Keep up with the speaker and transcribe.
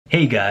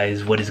Hey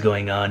guys, what is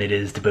going on? It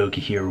is DaBoki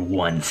here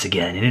once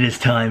again, and it is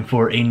time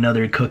for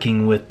another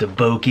Cooking with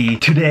DaBoki.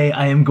 Today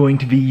I am going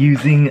to be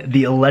using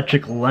the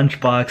electric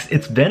lunchbox.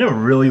 It's been a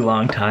really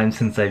long time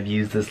since I've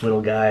used this little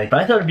guy, but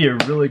I thought it'd be a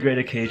really great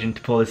occasion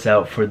to pull this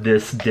out for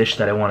this dish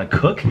that I want to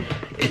cook.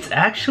 It's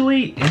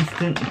actually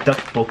instant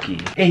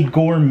Dukbokki. A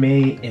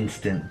gourmet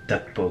instant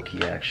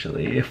Dukbokki,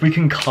 actually, if we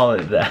can call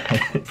it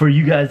that. For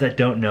you guys that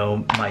don't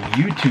know, my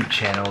YouTube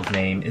channel's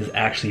name is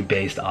actually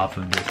based off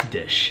of this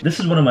dish.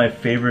 This is one of my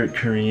favorite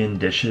Korean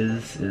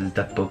dishes, is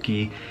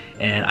Dukbokki,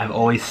 and I've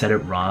always said it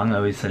wrong. I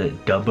always said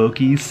it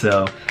DaBoki,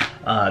 so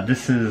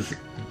this is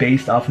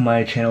based off of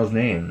my channel's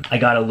name. I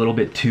got a little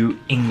bit too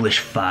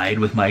English-fied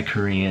with my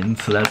Korean,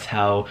 so that's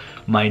how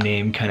my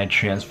name kind of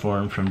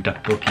transformed from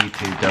Dukbokki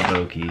to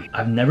DaBoki.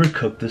 I've never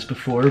cooked this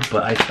before,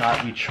 but I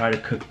thought we'd try to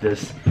cook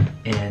this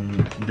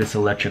in this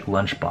electric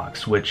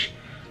lunchbox, which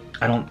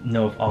I don't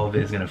know if all of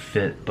it is gonna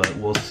fit, but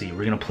we'll see.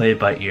 We're gonna play it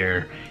by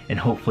ear, and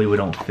hopefully we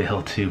don't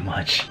fail too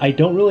much. I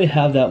don't really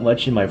have that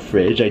much in my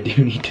fridge. I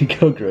do need to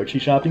go grocery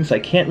shopping, so I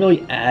can't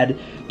really add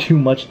too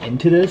much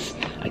into this.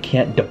 I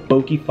can't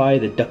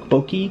DaBokify the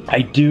Dukbokki.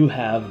 I do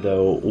have,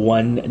 though,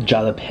 one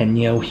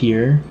jalapeno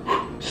here.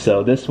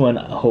 So this one,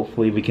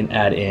 hopefully we can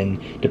add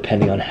in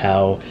depending on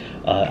how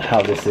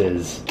this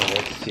is.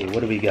 Let's see, what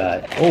do we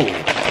got?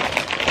 Oh!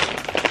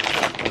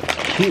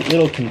 Cute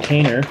little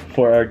container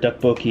for our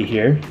Dukbokki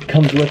here.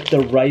 Comes with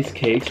the rice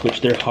cakes,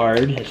 which they're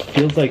hard. It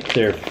feels like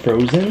they're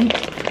frozen,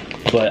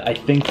 but I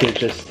think they're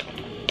just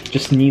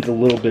needs a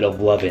little bit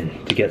of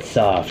loving to get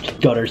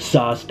soft. Got our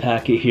sauce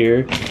packet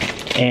here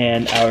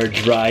and our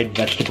dried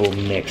vegetable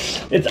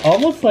mix. It's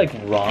almost like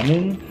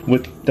ramen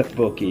with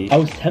Dukbokki. I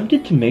was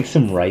tempted to make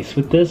some rice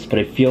with this, but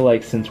I feel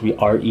like since we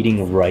are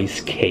eating rice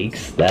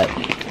cakes, that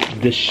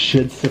this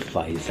should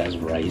suffice as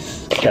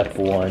rice. Step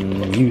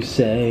one, you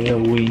say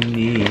we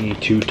need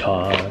to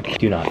talk.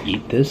 Do not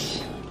eat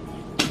this.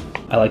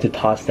 I like to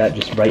toss that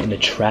just right in the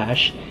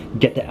trash.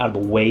 Get that out of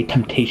the way,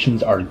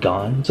 temptations are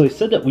gone. So they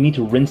said that we need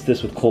to rinse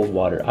this with cold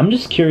water. I'm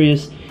just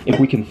curious if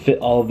we can fit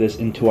all of this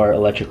into our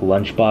electric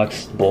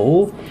lunchbox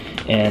bowl,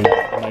 and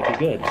it might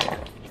be good.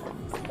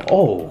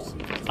 Oh,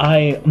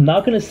 I'm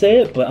not gonna say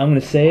it, but I'm gonna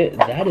say it.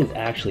 That is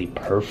actually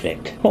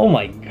perfect. Oh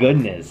my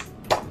goodness.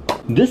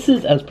 This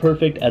is as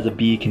perfect as a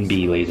bee can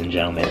be, ladies and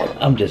gentlemen.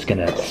 I'm just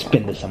gonna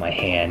spin this on my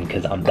hand,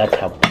 because that's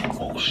how,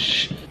 oh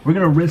shh. We're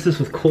gonna rinse this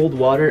with cold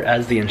water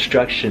as the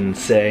instructions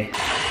say.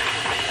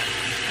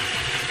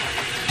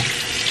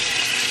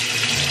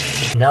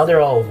 Now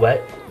they're all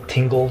wet,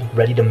 tingled,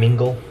 ready to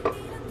mingle.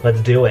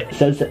 Let's do it. It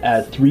says to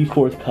add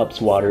 3/4 cups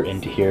water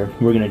into here.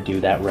 We're gonna do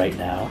that right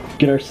now.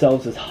 Get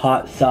ourselves this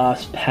hot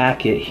sauce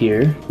packet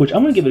here, which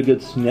I'm gonna give it a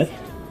good sniff.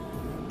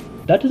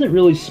 That doesn't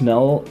really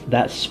smell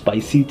that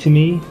spicy to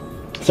me,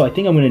 so I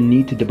think I'm gonna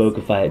need to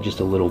DaBokify it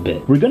just a little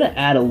bit. We're gonna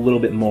add a little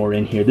bit more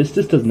in here. This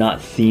just does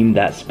not seem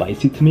that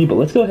spicy to me, but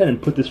let's go ahead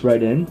and put this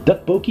right in.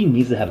 Dukbokki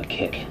needs to have a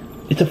kick.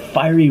 It's a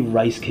fiery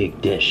rice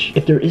cake dish.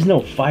 If there is no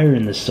fire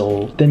in the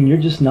soul, then you're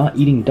just not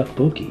eating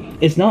Dukbokki.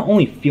 It's not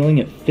only feeling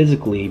it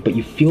physically, but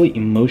you feel it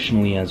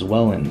emotionally as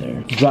well in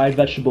there. Dried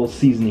vegetable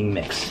seasoning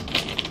mix.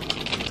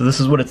 So this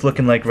is what it's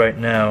looking like right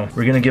now.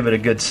 We're gonna give it a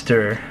good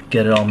stir,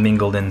 get it all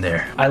mingled in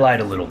there. I lied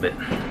a little bit.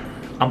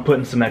 I'm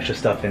putting some extra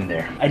stuff in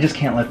there. I just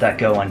can't let that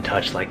go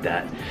untouched like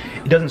that.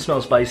 It doesn't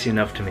smell spicy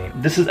enough to me.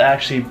 This is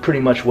actually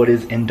pretty much what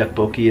is in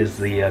Dukbokki, is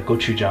the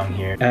gochujang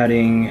here.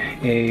 Adding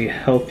a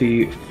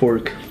healthy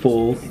fork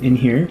full in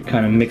here,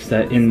 kind of mix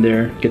that in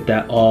there, get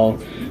that all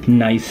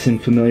nice and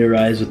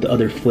familiarized with the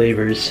other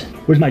flavors.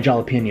 Where's my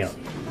jalapeno?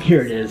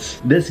 Here it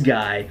is. This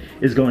guy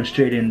is going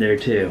straight in there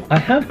too. I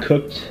have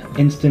cooked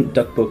instant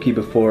Dukbokki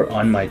before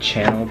on my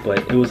channel, but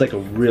it was like a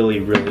really,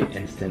 really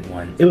instant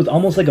one. It was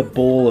almost like a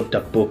bowl of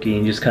Dukbokki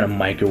and you just kind of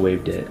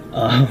microwaved it.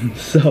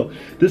 So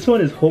this one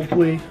is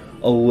hopefully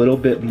a little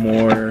bit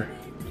more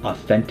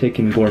authentic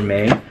and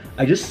gourmet.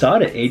 I just saw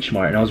it at H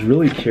Mart and I was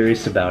really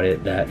curious about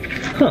it, that,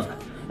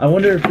 I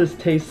wonder if this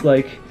tastes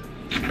like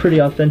pretty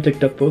authentic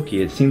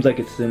Dukbokki. It seems like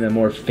it's in a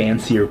more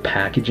fancier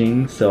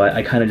packaging, so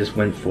I kind of just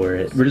went for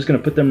it. We're just gonna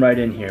put them right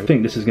in here. I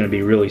think this is gonna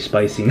be really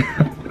spicy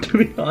now, to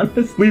be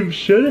honest. We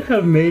should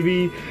have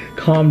maybe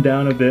calmed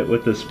down a bit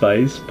with the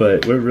spice,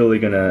 but we're really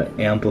gonna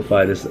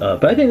amplify this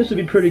up. But I think this would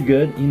be pretty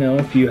good, you know,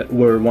 if you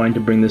were wanting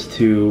to bring this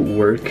to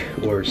work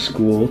or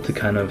school to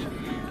kind of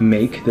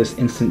make this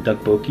instant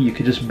Dukbokki. You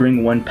could just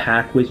bring one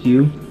pack with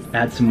you,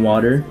 add some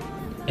water,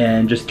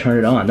 and just turn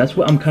it on. That's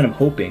what I'm kind of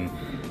hoping,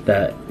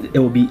 that it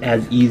will be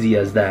as easy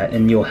as that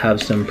and you'll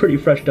have some pretty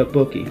fresh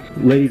Dukbokki.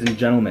 Ladies and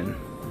gentlemen,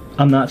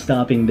 I'm not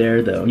stopping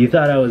there though. You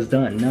thought I was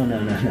done. No,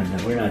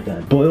 we're not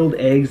done. Boiled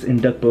eggs in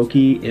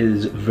Dukbokki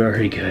is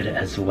very good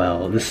as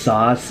well. The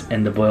sauce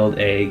and the boiled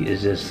egg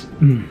is just,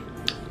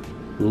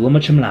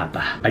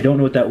 lumachamlapa. I don't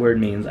know what that word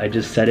means. I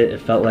just said it.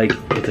 It felt like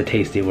it's a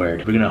tasty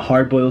word. We're gonna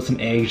hard boil some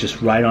eggs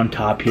just right on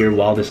top here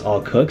while this all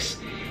cooks.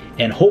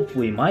 And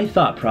hopefully my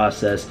thought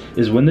process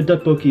is when the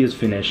Dukbokki is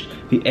finished,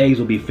 the eggs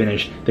will be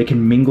finished, they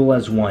can mingle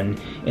as one,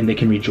 and they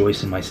can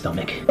rejoice in my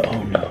stomach.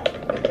 Oh no.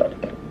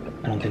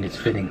 I don't think it's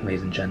fitting,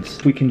 ladies and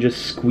gents. We can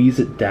just squeeze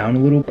it down a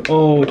little.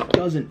 Oh, it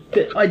doesn't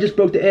fit. I just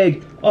broke the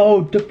egg.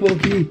 Oh,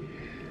 Dukbokki.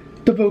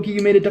 DaBoki,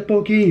 you made it,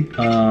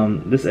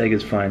 Dukbokki. This egg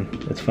is fine.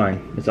 It's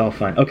fine. It's all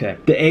fine. Okay,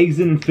 the eggs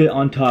didn't fit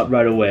on top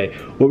right away.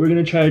 What we're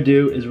gonna try to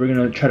do is we're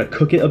gonna try to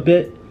cook it a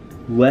bit.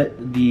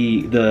 Let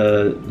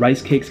the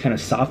rice cakes kind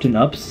of soften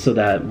up so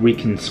that we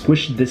can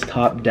squish this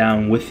top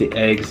down with the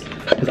eggs,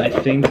 because I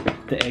think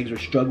the eggs are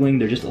struggling.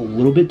 They're just a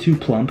little bit too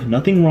plump.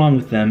 Nothing wrong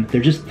with them. They're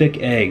just thick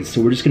eggs.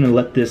 So we're just gonna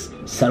let this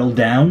settle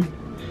down.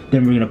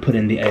 Then we're gonna put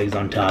in the eggs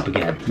on top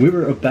again. We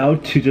were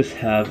about to just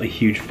have a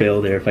huge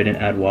fail there if I didn't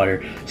add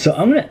water. So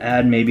I'm gonna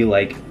add maybe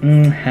like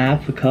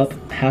half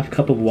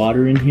cup of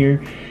water in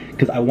here,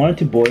 because I want it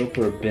to boil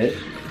for a bit.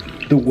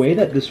 The way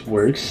that this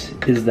works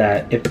is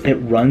that if it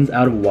runs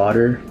out of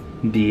water,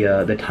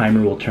 the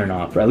timer will turn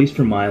off, or at least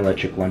for my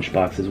electric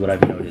lunchbox is what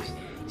I've noticed.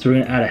 So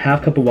we're gonna add a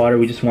half cup of water.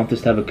 We just want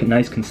this to have a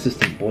nice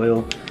consistent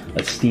boil,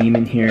 a steam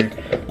in here,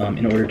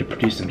 in order to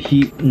produce some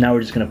heat. Now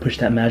we're just gonna push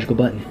that magical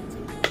button.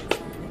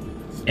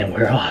 And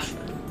we're off.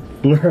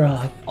 We're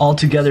off.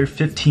 Altogether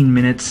 15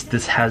 minutes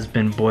this has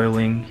been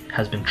boiling,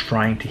 has been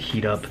trying to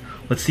heat up.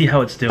 Let's see how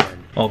it's doing.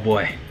 Oh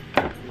boy.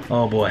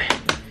 Oh boy.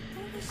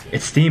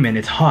 It's steaming,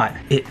 it's hot.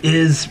 It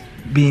is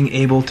being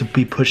able to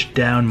be pushed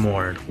down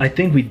more. I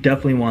think we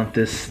definitely want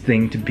this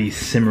thing to be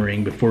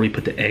simmering before we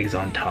put the eggs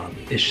on top.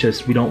 It's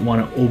just we don't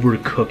want to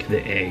overcook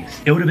the eggs.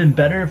 It would have been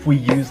better if we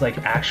used like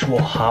actual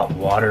hot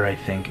water, I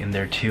think, in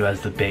there too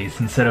as the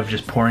base, instead of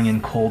just pouring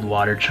in cold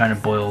water, trying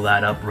to boil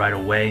that up right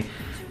away.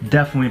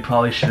 Definitely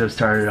probably should have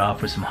started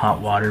off with some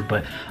hot water,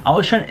 but I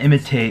was trying to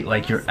imitate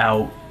like you're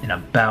out and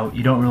about.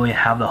 You don't really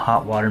have the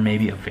hot water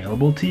maybe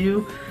available to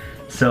you.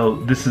 So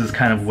this is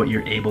kind of what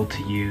you're able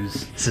to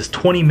use. This is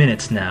 20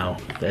 minutes now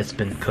that it's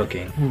been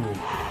cooking. Ooh.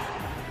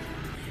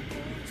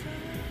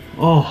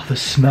 Oh, the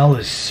smell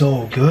is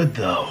so good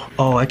though.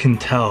 Oh, I can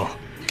tell.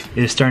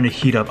 It is starting to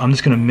heat up. I'm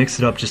just gonna mix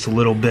it up just a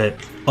little bit.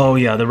 Oh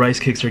yeah, the rice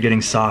cakes are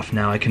getting soft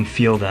now. I can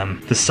feel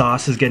them. The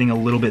sauce is getting a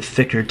little bit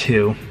thicker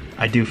too.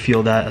 I do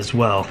feel that as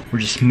well. We're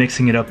just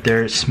mixing it up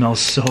there. It smells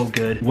so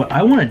good. What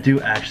I want to do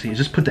actually is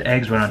just put the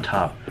eggs right on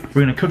top.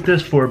 We're gonna cook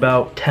this for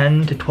about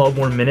 10 to 12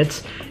 more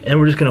minutes, and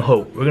we're just gonna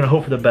hope. We're gonna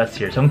hope for the best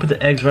here. So I'm gonna put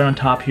the eggs right on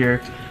top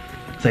here,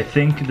 because I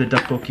think the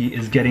Dukbokki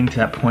is getting to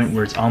that point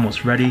where it's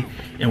almost ready,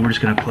 and we're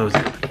just gonna close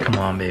it. Come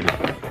on, baby.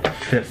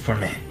 Fit for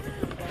me.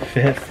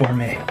 Fit for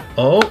me.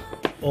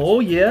 Oh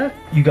yeah,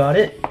 you got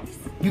it.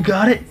 You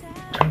got it.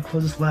 Trying to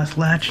close this last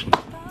latch.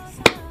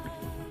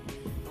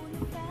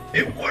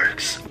 It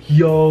works.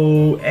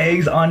 Yo,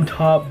 eggs on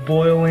top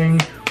boiling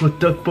with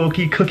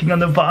Dukbokki cooking on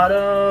the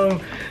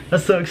bottom.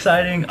 That's so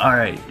exciting. All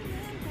right,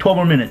 12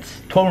 more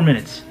minutes, 12 more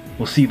minutes.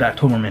 We'll see you back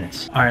 12 more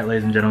minutes. All right,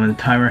 ladies and gentlemen,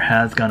 the timer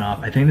has gone off.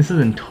 I think this is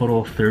in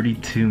total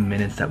 32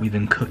 minutes that we've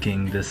been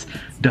cooking this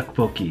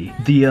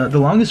Dukbokki. The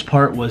longest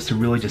part was to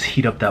really just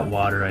heat up that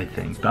water, I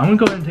think. But I'm gonna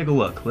go ahead and take a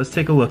look. Let's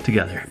take a look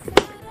together.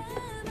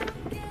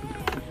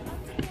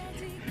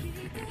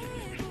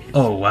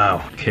 Oh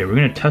wow. Okay, we're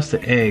gonna test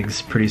the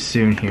eggs pretty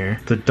soon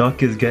here. The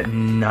duck is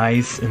getting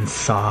nice and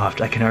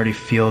soft. I can already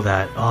feel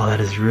that. Oh,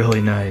 that is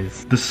really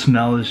nice. The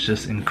smell is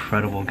just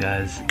incredible,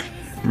 guys.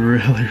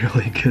 Really,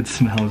 really good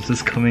smell is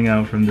just coming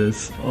out from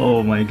this.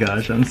 Oh my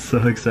gosh, I'm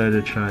so excited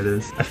to try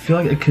this. I feel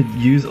like it could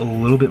use a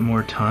little bit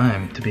more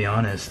time, to be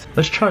honest.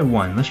 Let's try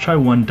one. Let's try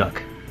one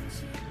duck.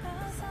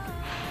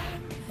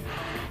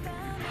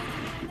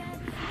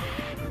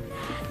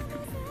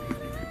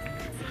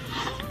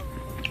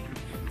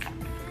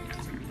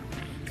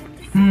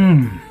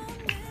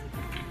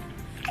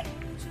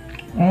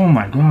 Oh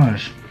my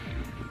gosh.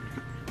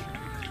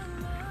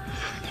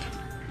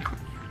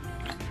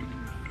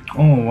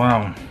 Oh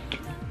wow.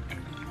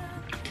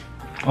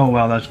 Oh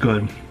wow, that's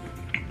good.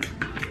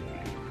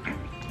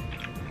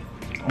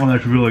 Oh,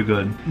 that's really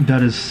good.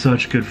 That is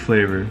such good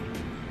flavor.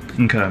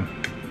 Okay.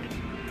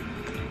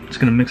 Just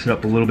gonna mix it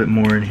up a little bit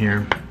more in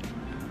here.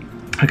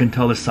 I can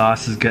tell the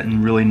sauce is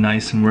getting really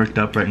nice and worked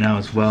up right now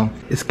as well.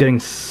 It's getting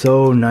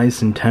so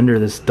nice and tender.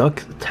 This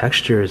duck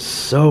texture is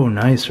so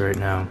nice right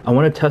now. I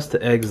want to test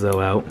the eggs though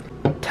out.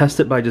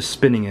 Test it by just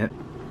spinning it.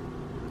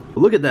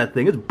 Look at that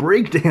thing, it's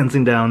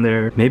breakdancing down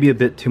there. Maybe a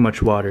bit too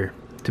much water,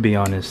 to be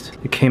honest.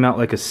 It came out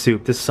like a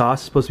soup. This sauce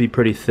is supposed to be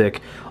pretty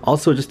thick.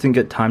 Also, just didn't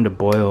get time to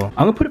boil.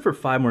 I'm gonna put it for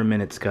 5 more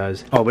minutes,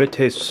 guys. Oh, but it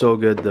tastes so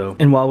good though.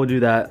 And while we do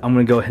that, I'm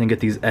gonna go ahead and get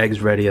these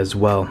eggs ready as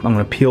well. I'm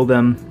gonna peel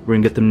them. We're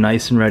gonna get them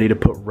nice and ready to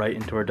put right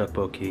into our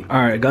Dukbokki.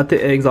 All right, I got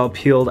the eggs all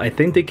peeled. I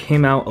think they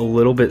came out a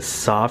little bit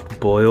soft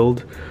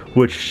boiled,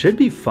 which should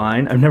be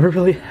fine. I've never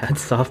really had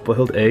soft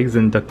boiled eggs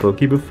in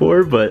Dukbokki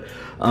before, but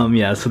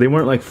yeah, so they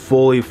weren't like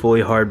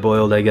fully hard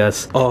boiled, I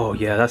guess. Oh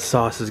yeah, that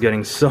sauce is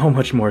getting so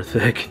much more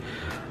thick.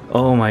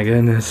 Oh my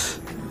goodness.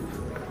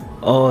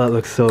 Oh, that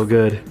looks so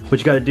good. What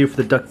you gotta do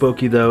for the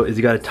Dukbokki though is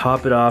you gotta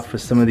top it off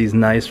with some of these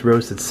nice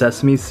roasted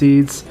sesame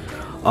seeds.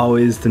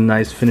 Always the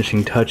nice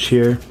finishing touch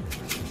here.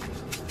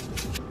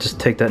 Just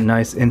take that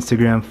nice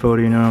Instagram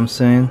photo, you know what I'm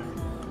saying?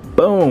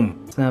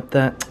 Boom! Snap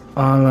that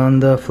all on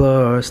the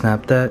floor.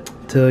 Snap that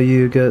till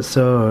you get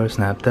sore.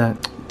 Snap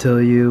that till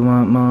you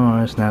want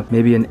more. Snap.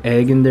 Maybe an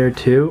egg in there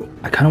too.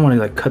 I kind of want to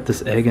like cut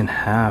this egg in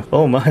half.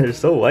 Oh my, they're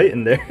so white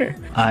in there.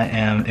 I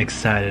am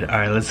excited. All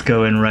right, let's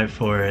go in right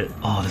for it.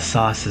 Oh, the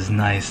sauce is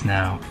nice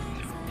now.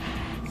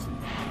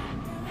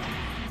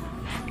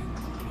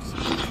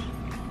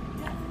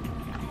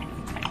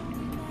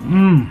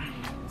 Mmm.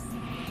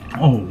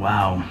 Oh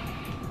wow.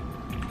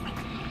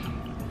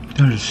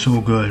 That is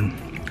so good.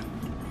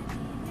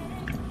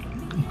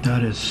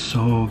 That is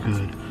so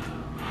good.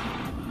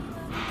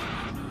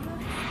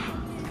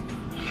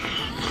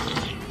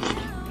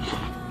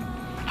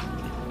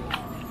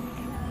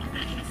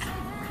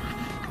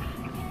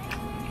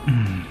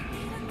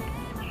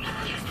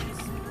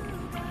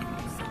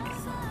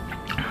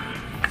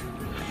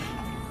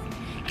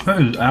 That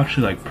is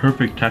actually like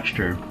perfect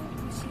texture.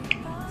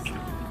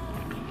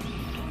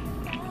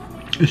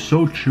 It's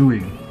so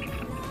chewy,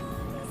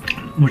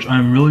 which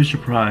I'm really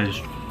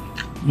surprised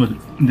with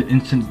the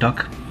instant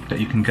duck that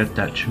you can get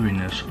that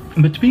chewiness.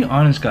 But to be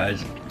honest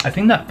guys, I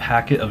think that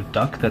packet of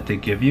duck that they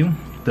give you,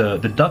 the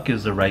duck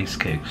is the rice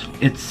cakes.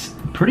 It's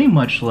pretty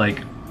much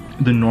like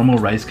the normal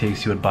rice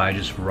cakes you would buy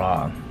just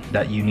raw,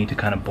 that you need to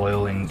kind of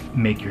boil and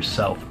make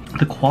yourself.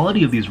 The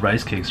quality of these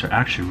rice cakes are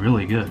actually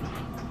really good.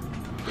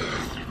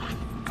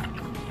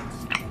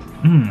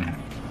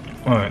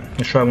 Alright,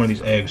 let's try one of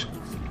these eggs.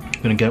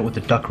 I'm gonna get it with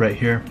the duck right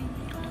here.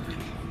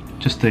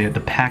 Just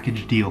the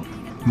package deal.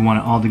 You want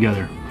it all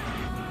together.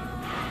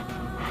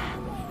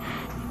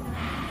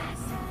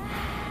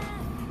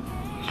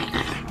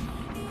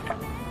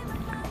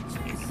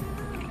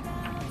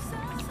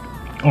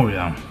 Oh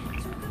yeah.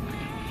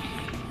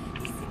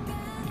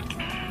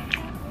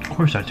 Of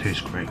course that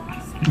tastes great.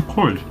 Of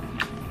course.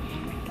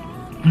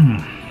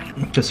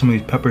 Get some of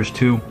these peppers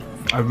too.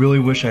 I really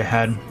wish I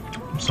had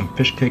some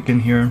fish cake in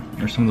here,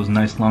 or some of those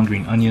nice long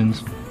green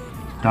onions.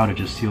 That would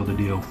just seal the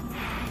deal.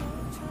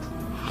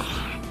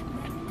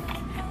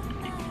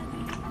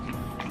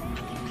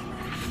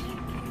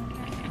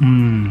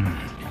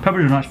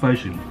 Peppers are not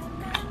spicy.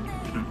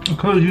 I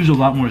could have used a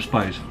lot more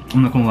spice,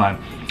 I'm not gonna lie.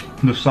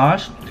 The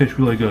sauce tastes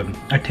really good.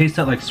 I taste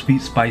that like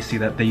sweet spicy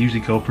that they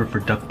usually go for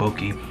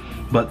Dukbokki,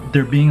 but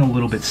they're being a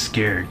little bit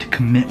scared to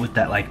commit with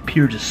that like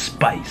pure just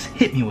spice.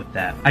 Hit me with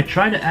that. I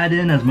tried to add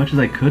in as much as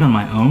I could on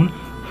my own,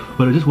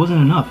 but it just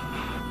wasn't enough.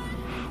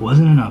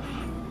 Wasn't enough.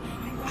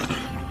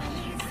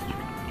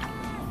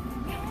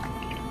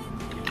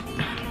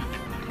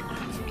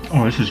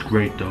 Oh, this is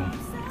great though.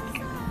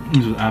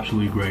 This is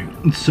absolutely great.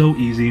 It's so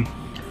easy,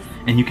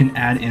 and you can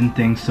add in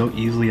things so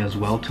easily as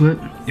well to it.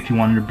 If you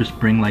wanted to just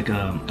bring like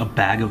a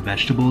bag of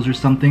vegetables or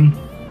something,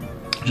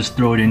 just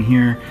throw it in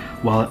here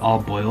while it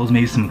all boils.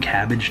 Maybe some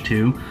cabbage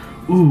too.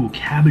 Ooh,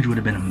 cabbage would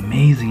have been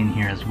amazing in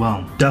here as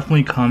well.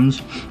 Definitely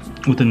comes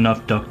with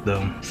enough duck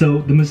though. So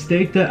the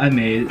mistake that I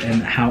made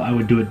and how I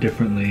would do it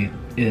differently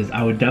is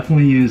I would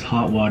definitely use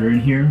hot water in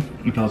here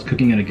if I was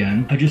cooking it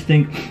again. I just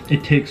think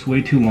it takes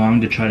way too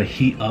long to try to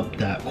heat up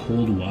that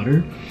cold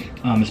water,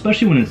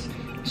 especially when it's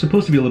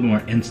supposed to be a little bit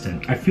more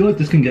instant. I feel like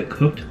this can get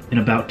cooked in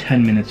about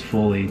 10 minutes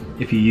fully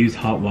if you use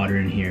hot water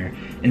in here,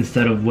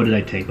 instead of, what did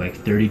I take, like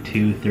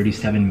 32,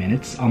 37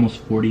 minutes, almost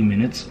 40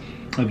 minutes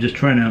of just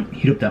trying to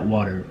heat up that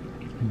water.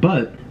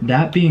 But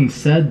that being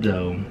said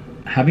though,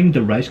 having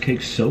the rice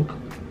cake soak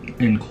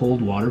in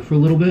cold water for a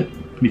little bit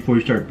before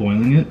you start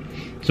boiling it,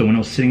 so when I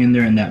was sitting in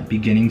there in that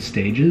beginning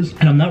stages,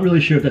 and I'm not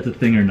really sure if that's a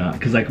thing or not,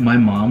 because like my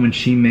mom, when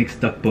she makes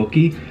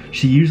Dukbokki,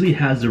 she usually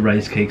has the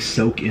rice cake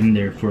soak in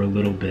there for a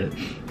little bit,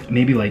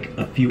 maybe like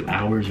a few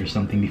hours or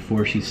something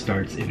before she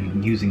starts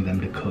even using them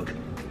to cook.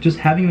 Just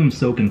having them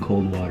soak in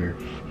cold water.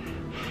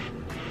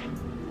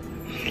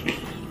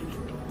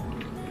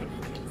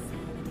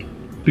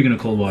 Speaking of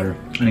cold water,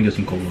 I need to get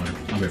some cold water.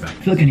 I'll be right back.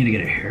 I feel like I need to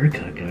get a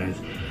haircut, guys.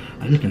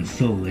 I've just been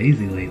so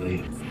lazy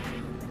lately.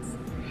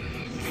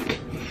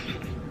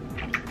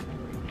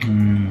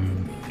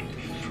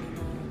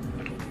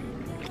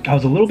 I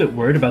was a little bit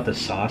worried about the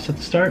sauce at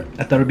the start.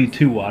 I thought it would be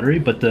too watery,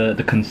 but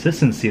the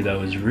consistency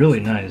though is really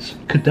nice.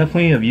 Could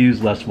definitely have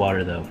used less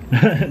water though.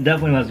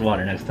 Definitely less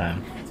water next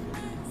time.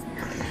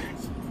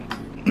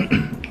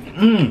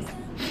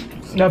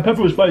 That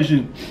pepper was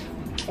spicy.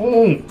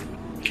 Oh.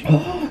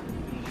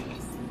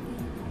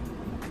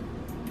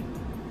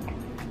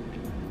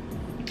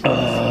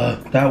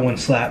 That one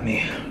slapped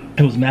me.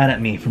 It was mad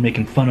at me for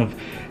making fun of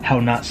how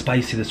not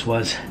spicy this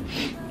was.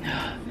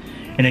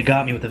 And it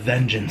got me with a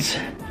vengeance.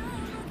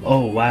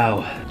 Oh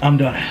wow, I'm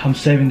done. I'm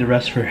saving the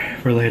rest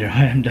for later.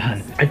 I am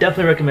done. I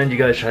definitely recommend you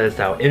guys try this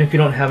out. And if you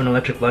don't have an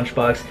electric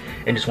lunchbox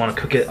and just want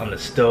to cook it on the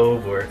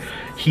stove or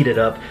heat it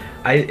up,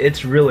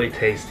 it's really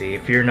tasty.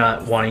 If you're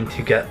not wanting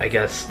to get, I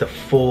guess, the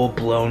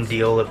full-blown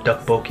deal of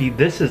Dukbokki,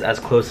 this is as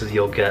close as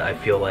you'll get, I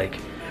feel like.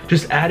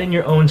 Just add in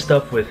your own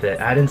stuff with it.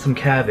 Add in some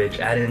cabbage,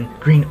 add in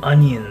green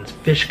onions,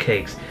 fish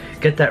cakes.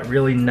 Get that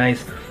really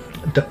nice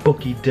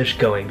Dukbokki dish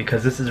going,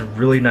 because this is a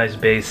really nice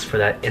base for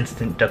that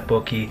instant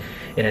Dukbokki,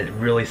 and it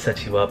really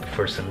sets you up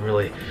for some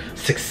really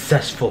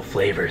successful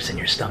flavors in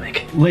your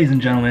stomach. Ladies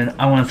and gentlemen,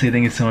 I want to say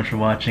thank you so much for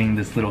watching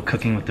this little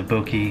cooking with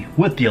DaBoki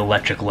with the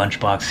electric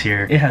lunchbox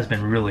here. It has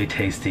been really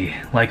tasty.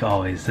 Like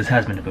always, this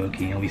has been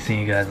DaBoki, and we'll be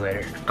seeing you guys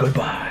later.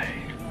 Goodbye.